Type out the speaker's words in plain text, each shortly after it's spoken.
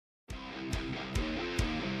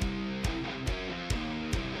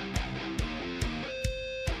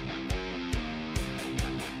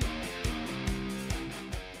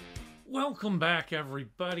Welcome back,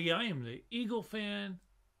 everybody. I am the EagleFan.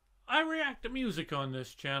 I react to music on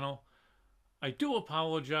this channel. I do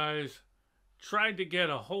apologize. Tried to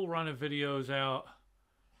get a whole run of videos out,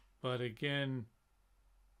 but again,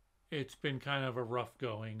 it's been kind of a rough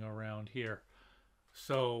going around here.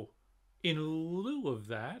 So, in lieu of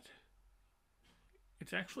that,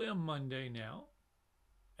 it's actually a Monday now,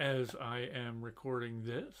 as I am recording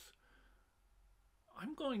this.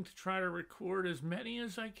 I'm going to try to record as many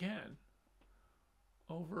as I can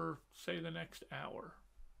over, say, the next hour.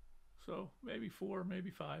 So maybe 4, maybe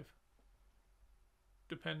 5,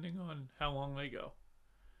 depending on how long they go.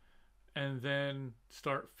 And then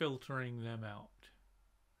start filtering them out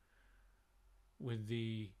with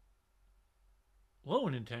the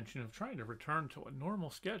lone intention of trying to return to a normal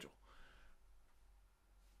schedule.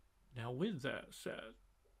 Now, with that said,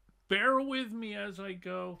 bear with me as I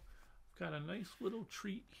go. Got a nice little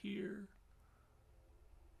treat here.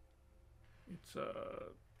 It's a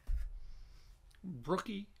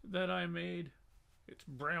brookie that I made. It's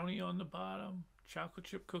brownie on the bottom, chocolate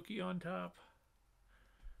chip cookie on top.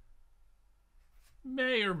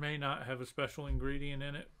 May or may not have a special ingredient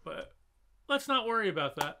in it, but let's not worry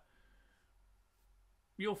about that.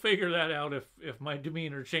 You'll figure that out if my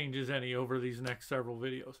demeanor changes any over these next several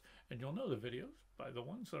videos. And you'll know the videos by the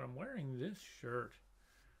ones that I'm wearing this shirt.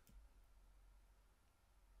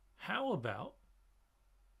 How about,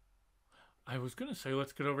 I was going to say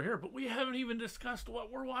let's get over here, but we haven't even discussed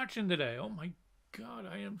what we're watching today. Oh my God,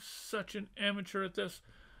 I am such an amateur at this.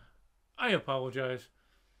 I apologize.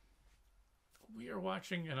 We are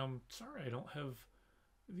watching, and I'm sorry I don't have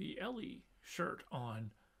the Ellie shirt on.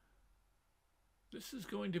 This is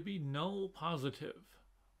going to be Null Positiv,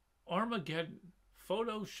 Armageddon,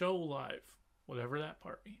 Photo Show Live, whatever that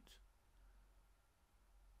part means.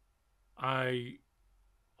 I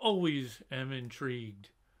always am intrigued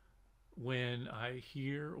when I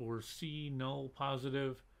hear or see Null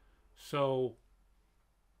Positiv. So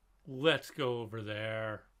let's go over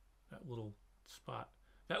there. That little spot.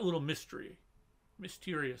 That little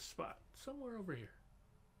mysterious spot. Somewhere over here.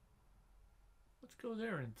 Let's go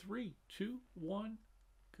there in 3, 2, 1,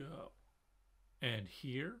 go. And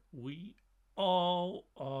here we all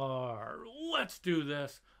are. Let's do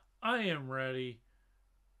this. I am ready.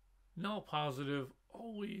 Null Positiv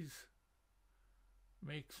always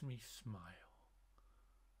makes me smile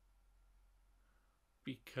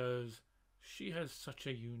because she has such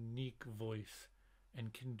a unique voice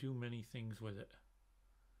and can do many things with it.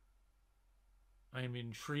 I am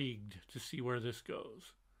intrigued to see where this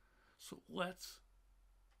goes. So let's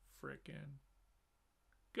frickin'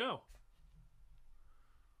 go.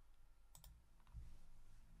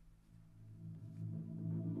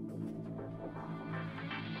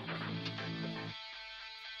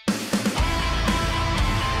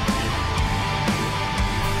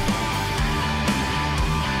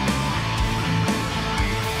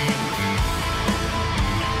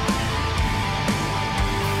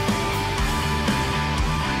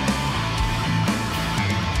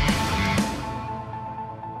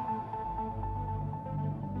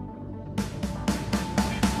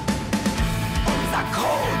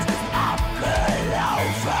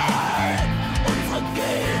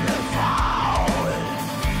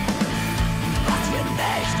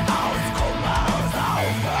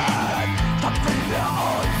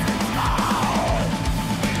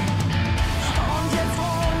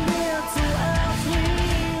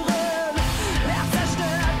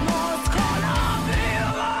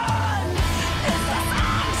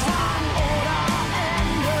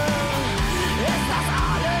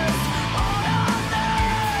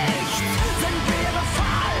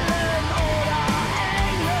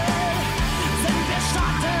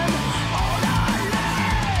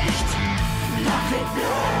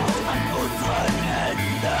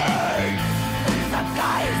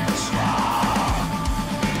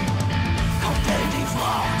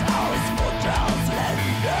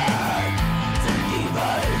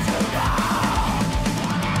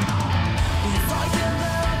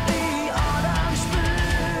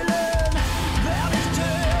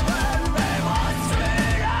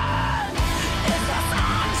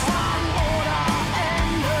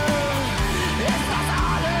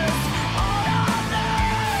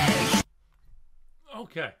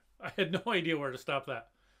 Okay, I had no idea where to stop that.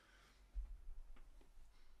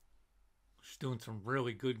 She's doing some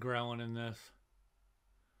really good growling in this.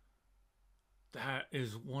 That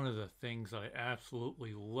is one of the things I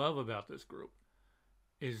absolutely love about this group,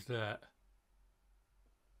 is that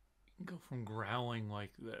you can go from growling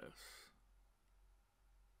like this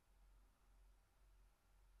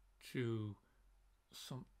to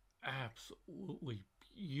some absolutely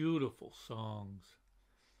beautiful songs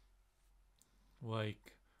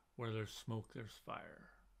like Where There's Smoke, There's Fire.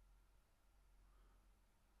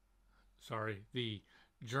 Sorry, the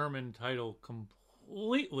German title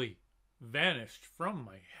completely vanished from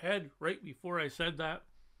my head right before I said that.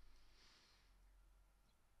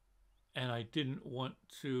 And I didn't want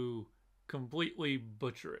to completely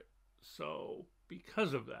butcher it. So,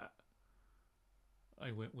 because of that,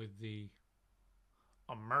 I went with the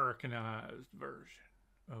Americanized version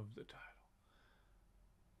of the title.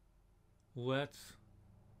 Let's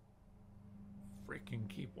freaking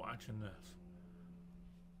keep watching this.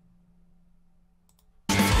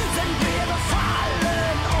 Sind wir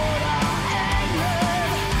befallen oder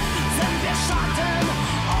Engel? Sind wir Schatten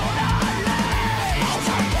oder Licht?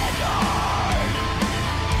 Armageddon!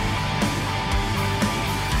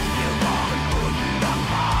 Wir waren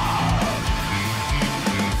undankbar.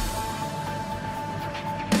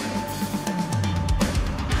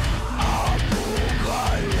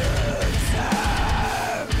 Apokalypse!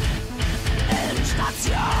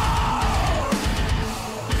 Endstation!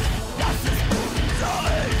 Das ist unser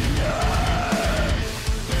Ende.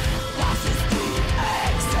 Das ist die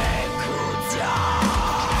Exekution.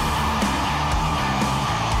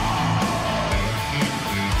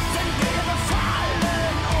 Sind wir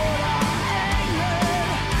befallen oder Engel?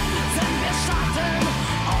 Sind wir Schatten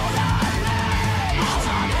oder Licht?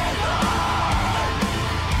 Armageddon!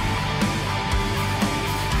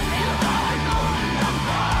 Wir waren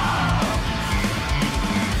undankbar.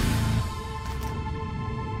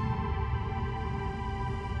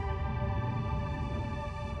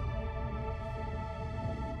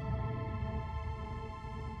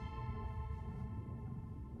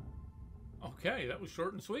 Okay, that was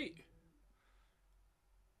short and sweet.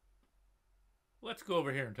 Let's go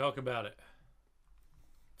over here and talk about it.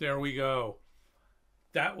 There we go.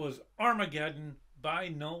 That was Armageddon by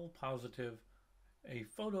Null Positiv, a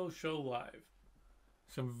photo show live.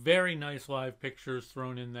 Some very nice live pictures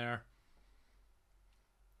thrown in there.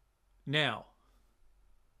 Now,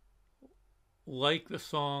 like the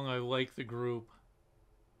song, I like the group.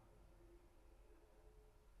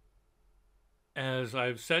 As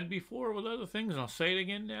I've said before with other things, and I'll say it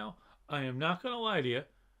again now, I am not going to lie to you.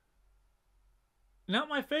 Not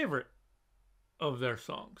my favorite of their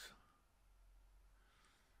songs.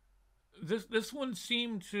 This one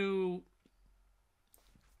seemed to...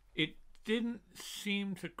 It didn't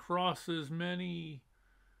seem to cross as many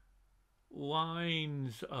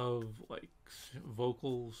lines of like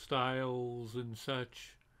vocal styles and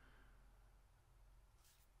such.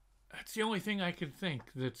 That's the only thing I could think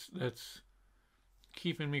that's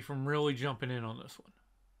keeping me from really jumping in on this one.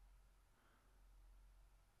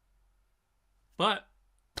 But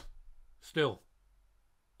still,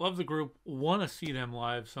 love the group, want to see them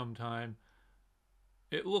live sometime.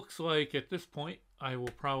 It looks like at this point I will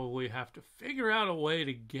probably have to figure out a way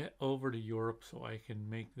to get over to Europe so I can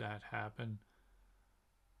make that happen.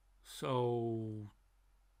 So,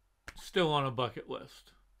 still on a bucket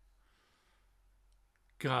list.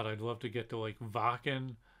 God, I'd love to get to like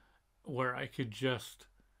Wacken, where I could just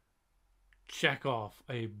check off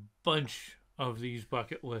a bunch of these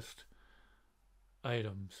bucket list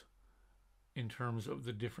items in terms of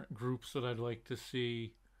the different groups that I'd like to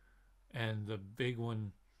see, and the big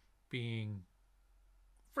one being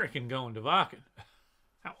freaking going to Wacken.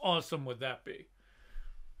 How awesome would that be?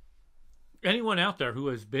 Anyone out there who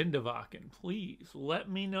has been to Wacken, please let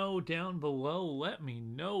me know down below. Let me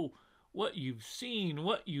know what you've seen,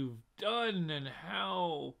 what you've done, and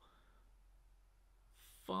how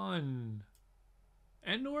fun,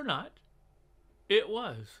 and or not, it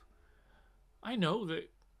was. I know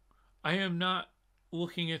that I am not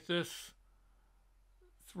looking at this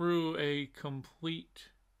through a complete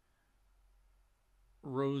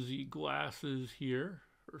rosy glasses here,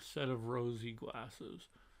 or set of rosy glasses.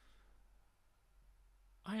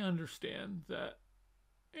 I understand that,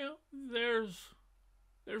 you know, there's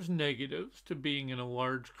negatives to being in a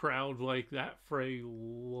large crowd like that for a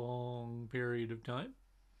long period of time.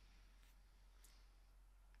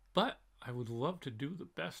 But I would love to do the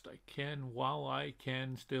best I can while I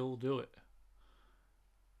can still do it.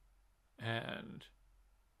 And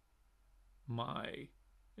my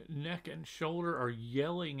neck and shoulder are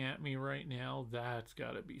yelling at me right now. That's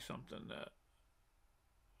got to be something that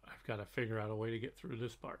I've got to figure out a way to get through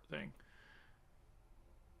this part thing.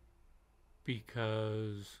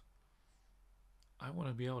 Because I want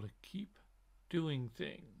to be able to keep doing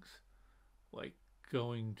things like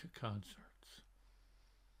going to concerts.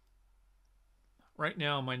 Right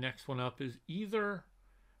now, my next one up is either,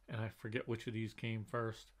 and I forget which of these came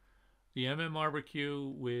first, the MM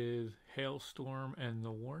Barbecue with Hailstorm and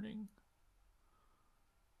The Warning,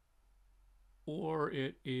 or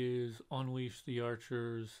it is Unleash the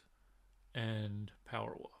Archers and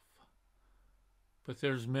Powerwolf. But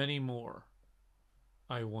there's many more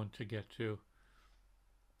I want to get to.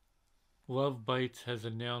 Love Bites has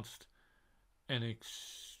announced an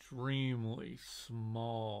extremely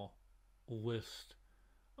small list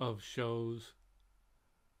of shows.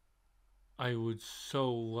 I would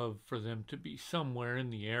so love for them to be somewhere in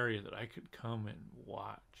the area that I could come and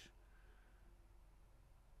watch.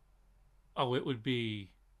 Oh, it would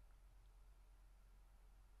be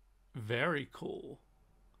very cool,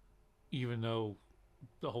 even though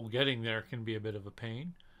the whole getting there can be a bit of a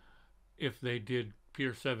pain, if they did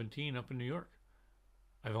Pier 17 up in New York.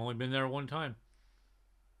 I've only been there one time.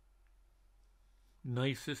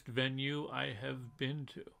 Nicest venue I have been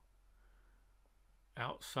to.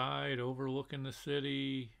 Outside, overlooking the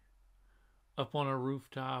city, up on a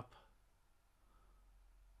rooftop.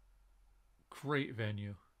 Great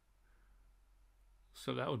venue.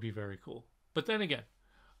 So that would be very cool. But then again,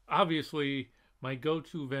 obviously, my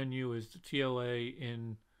go-to venue is the TLA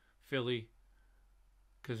in Philly,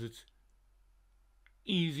 because it's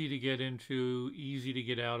easy to get into, easy to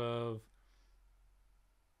get out of,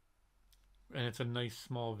 and it's a nice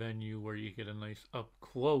small venue where you get a nice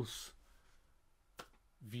up-close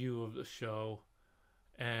view of the show,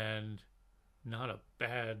 and not a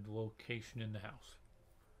bad location in the house.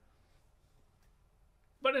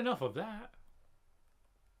 But enough of that.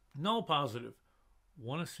 Null Positiv.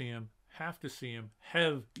 Want to see him, have to see him.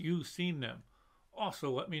 Have you seen them?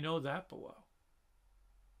 Also, let me know that below.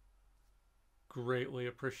 Greatly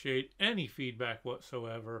appreciate any feedback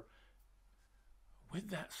whatsoever. With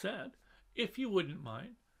that said, if you wouldn't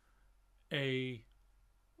mind, a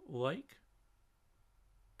like,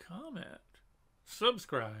 comment,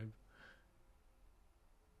 subscribe,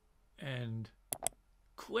 and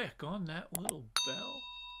click on that little bell.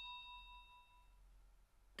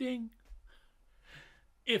 Ding.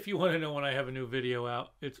 If you want to know when I have a new video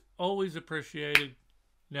out, it's always appreciated.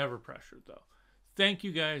 Never pressured, though. Thank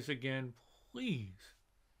you guys again. Please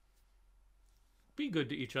be good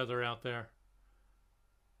to each other out there.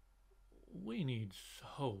 We need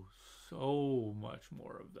so much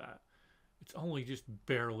more of that. It's only just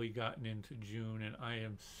barely gotten into June, and I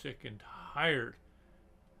am sick and tired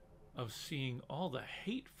of seeing all the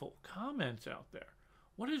hateful comments out there.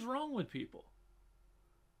 What is wrong with people?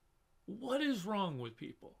 What is wrong with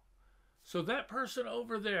people? So that person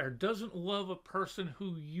over there doesn't love a person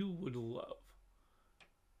who you would love.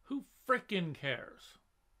 Who frickin' cares?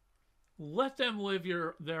 Let them live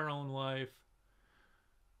their own life.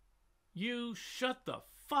 You shut the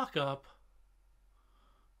fuck up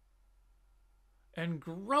and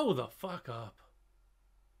grow the fuck up.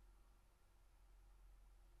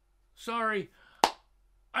 Sorry,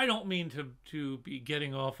 I don't mean to be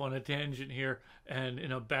getting off on a tangent here and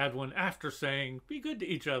in a bad one after saying be good to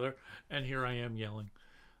each other, and here I am yelling.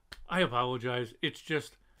 I apologize. It's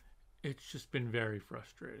just been very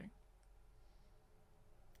frustrating.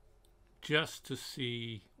 Just to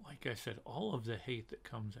see, like I said, all of the hate that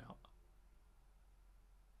comes out.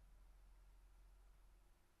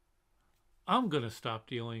 I'm going to stop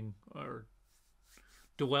dealing or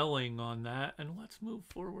dwelling on that, and let's move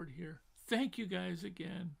forward here. Thank you guys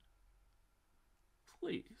again.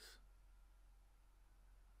 Please.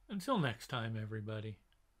 Until next time, everybody,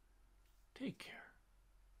 take care.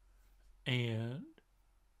 And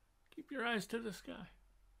keep your eyes to the sky.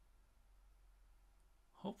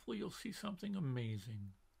 Hopefully you'll see something amazing.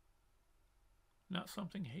 Not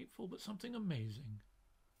something hateful, but something amazing.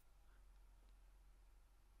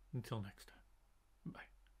 Until next time.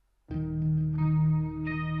 Bye.